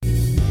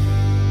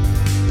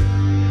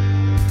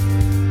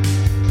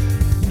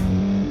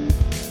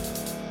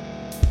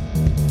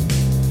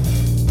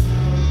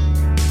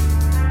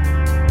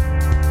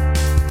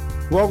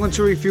Welcome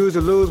to Refuse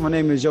to Lose. My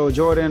name is Joe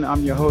Jordan.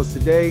 I'm your host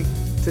today.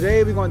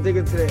 Today, we're going to dig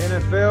into the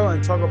NFL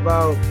and talk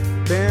about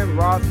Ben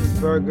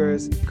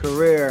Roethlisberger's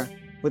career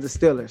with the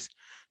Steelers.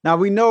 Now,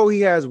 we know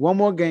he has one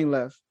more game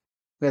left.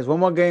 He has one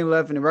more game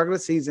left in the regular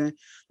season.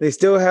 They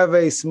still have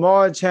a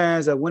small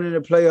chance of winning the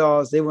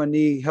playoffs. They will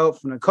need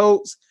help from the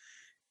Colts,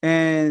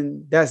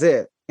 and that's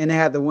it. And they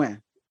have to win.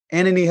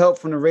 And they need help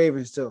from the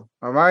Ravens, too.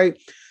 All right?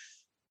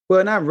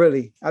 Well, not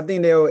really. I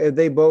think if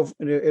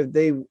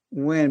they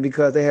win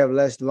because they have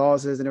less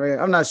losses in the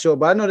Ravens. I'm not sure,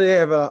 but I know they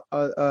have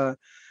a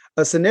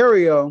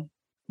scenario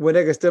where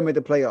they can still make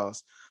the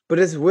playoffs. But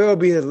this will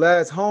be his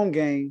last home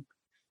game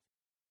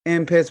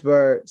in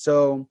Pittsburgh.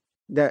 So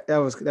that's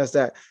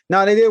that.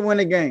 Now, they did win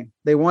the game.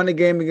 They won the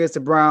game against the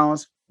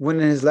Browns,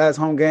 winning his last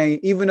home game,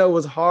 even though it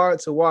was hard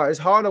to watch. It's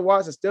hard to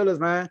watch the Steelers,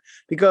 man,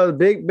 because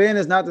Big Ben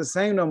is not the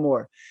same no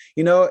more.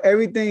 You know,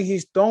 everything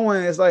he's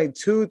throwing is like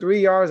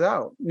 2-3 yards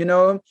out. You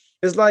know,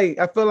 it's like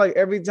I feel like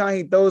every time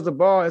he throws the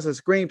ball, it's a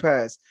screen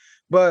pass.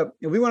 But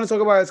if we want to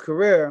talk about his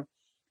career,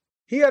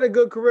 he had a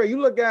good career.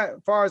 You look at,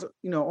 as far as,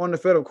 you know, on the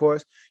field, of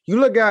course, you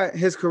look at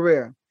his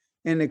career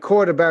and the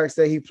quarterbacks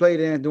that he played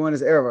in during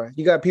his era.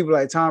 You got people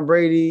like Tom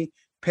Brady,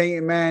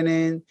 Peyton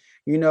Manning,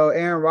 you know,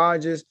 Aaron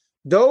Rodgers.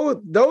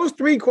 Those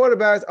three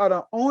quarterbacks are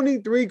the only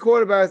three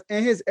quarterbacks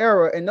in his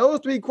era, and those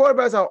three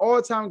quarterbacks are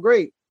all-time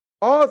great.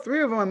 All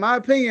three of them, in my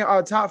opinion,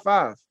 are top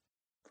five.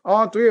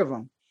 All three of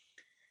them.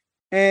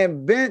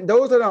 And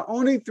those are the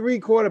only three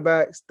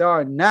quarterbacks that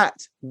are not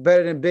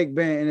better than Big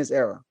Ben in this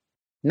era.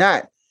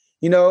 Not.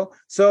 You know,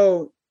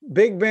 so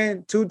Big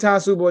Ben, two-time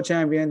Super Bowl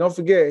champion. Don't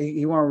forget,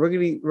 he won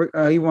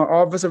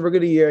Offensive Rookie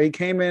of the Year. He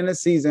came in the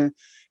season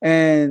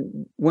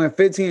and went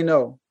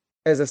 15-0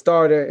 as a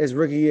starter his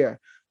rookie year,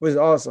 which is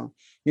awesome.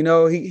 You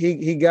know,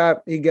 he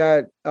got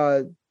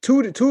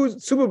two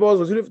Super Bowls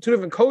with two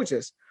different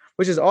coaches,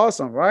 which is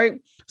awesome, right?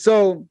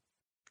 So,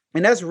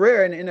 and that's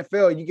rare in the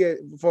NFL. You get,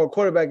 for a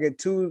quarterback, get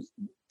two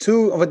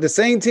with the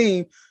same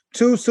team,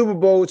 two Super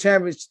Bowl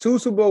champions, two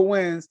Super Bowl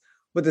wins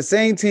with the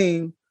same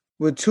team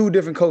with two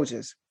different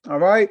coaches. All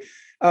right.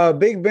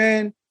 Big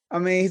Ben, I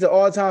mean, he's an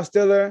all-time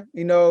Steeler.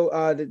 You know,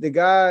 the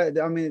guy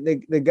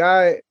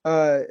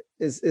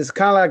is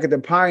kind of like the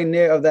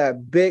pioneer of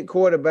that big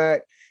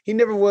quarterback. He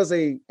never was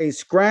a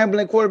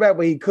scrambling quarterback,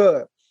 but he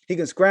can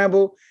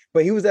scramble.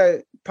 But he was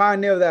that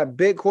pioneer of that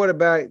big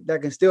quarterback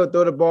that can still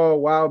throw the ball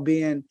while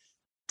being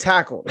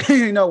tackled,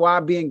 you know,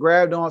 while being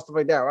grabbed on, stuff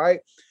like that,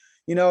 right?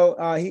 You know,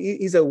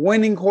 he's a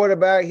winning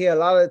quarterback. He had a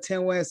lot of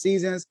 10-win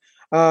seasons.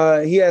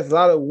 He has a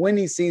lot of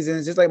winning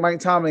seasons, just like Mike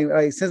Tomlin.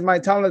 Like, since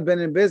Mike Tomlin has been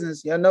in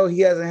business, I know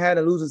he hasn't had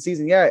a losing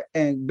season yet.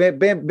 And Big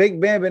Ben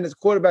been his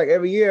quarterback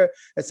every year,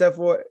 except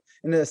for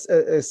in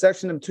a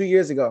section of 2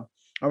 years ago.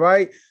 All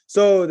right.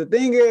 So the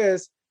thing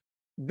is,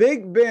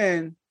 Big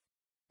Ben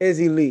is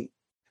elite.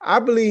 I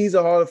believe he's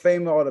a Hall of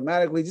Famer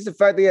automatically. Just the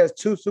fact that he has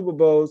two Super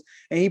Bowls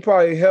and he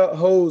probably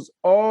holds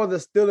all the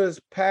Steelers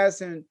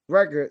passing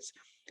records.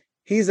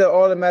 He's an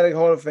automatic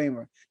Hall of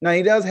Famer. Now,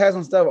 he does have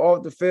some stuff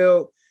off the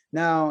field.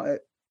 Now,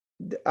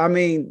 I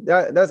mean,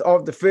 that's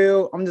off the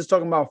field. I'm just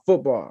talking about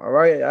football, all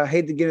right? I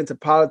hate to get into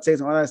politics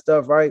and all that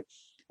stuff, right?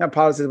 Not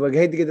politics, but I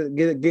hate to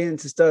get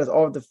into stuff that's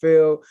off the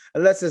field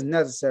unless it's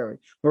necessary.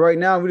 But right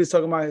now, we're just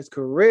talking about his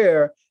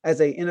career as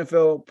an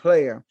NFL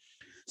player.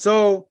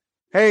 So,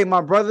 hey,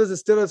 my brother's a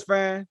Steelers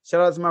fan.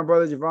 Shout out to my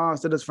brother Javon,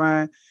 Steelers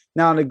fan.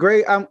 Now,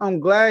 I'm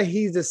glad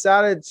he's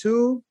decided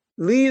to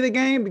leave the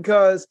game,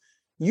 because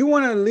you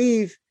want to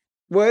leave.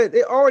 Well,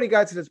 it already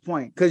got to this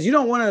point, because you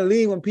don't want to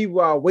leave when people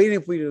are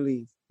waiting for you to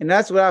leave. And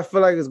that's what I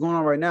feel like is going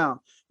on right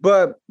now.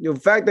 But the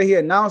fact that he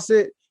announced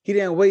it, he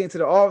didn't wait until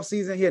the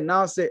offseason. He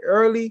announced it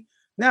early.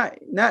 Now,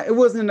 it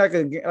wasn't like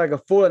a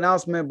full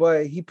announcement,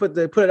 but he put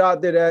it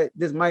out there that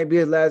this might be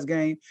his last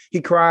game.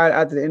 He cried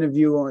after the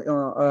interview,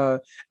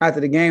 after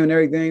the game and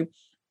everything.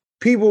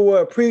 People will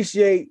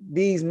appreciate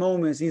these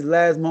moments, these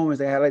last moments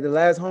they had, like the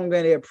last home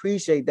game. They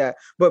appreciate that.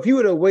 But if he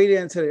would have waited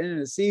until the end of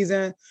the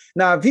season,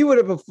 if he would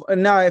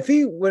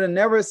have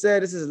never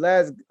said this is his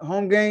last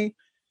home game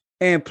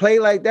and played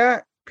like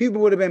that,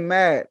 people would have been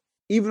mad,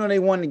 even though they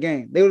won the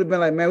game. They would have been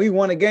like, man, we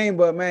won the game,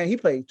 but man, he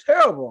played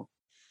terrible,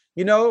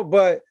 you know.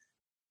 But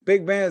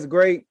Big Ben is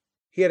great.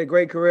 He had a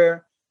great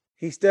career.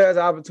 He still has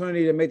an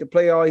opportunity to make the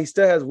playoff. He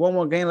still has one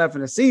more game left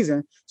in the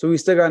season, so we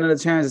still got another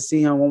chance to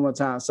see him one more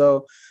time.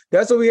 So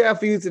that's what we have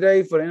for you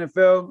today for the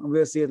NFL, and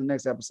we'll see you in the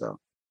next episode.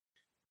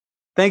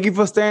 Thank you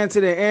for staying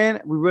to the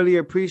end. We really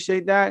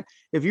appreciate that.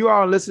 If you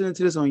are listening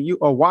to this on you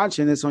or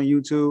watching this on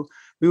YouTube,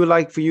 we would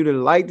like for you to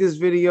like this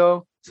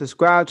video,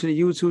 subscribe to the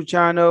YouTube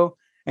channel,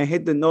 and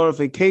hit the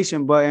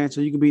notification button so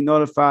you can be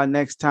notified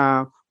next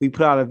time we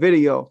put out a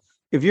video.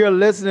 If you're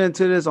listening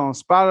to this on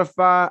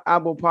Spotify,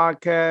 Apple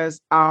Podcasts,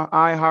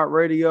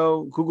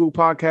 iHeartRadio, Google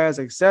Podcasts,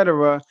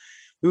 etc.,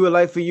 we would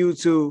like for you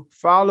to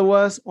follow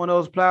us on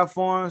those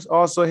platforms.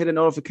 Also, hit the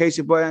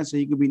notification button so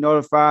you can be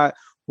notified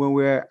when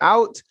we're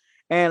out.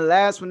 And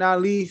last but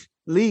not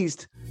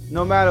least,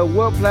 no matter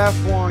what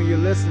platform you're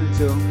listening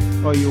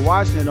to or you're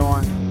watching it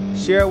on,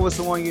 share it with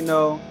someone you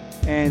know,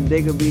 and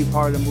they could be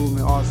part of the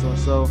movement also.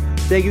 So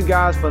Thank you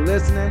guys for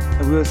listening,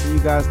 and we'll see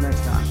you guys next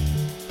time.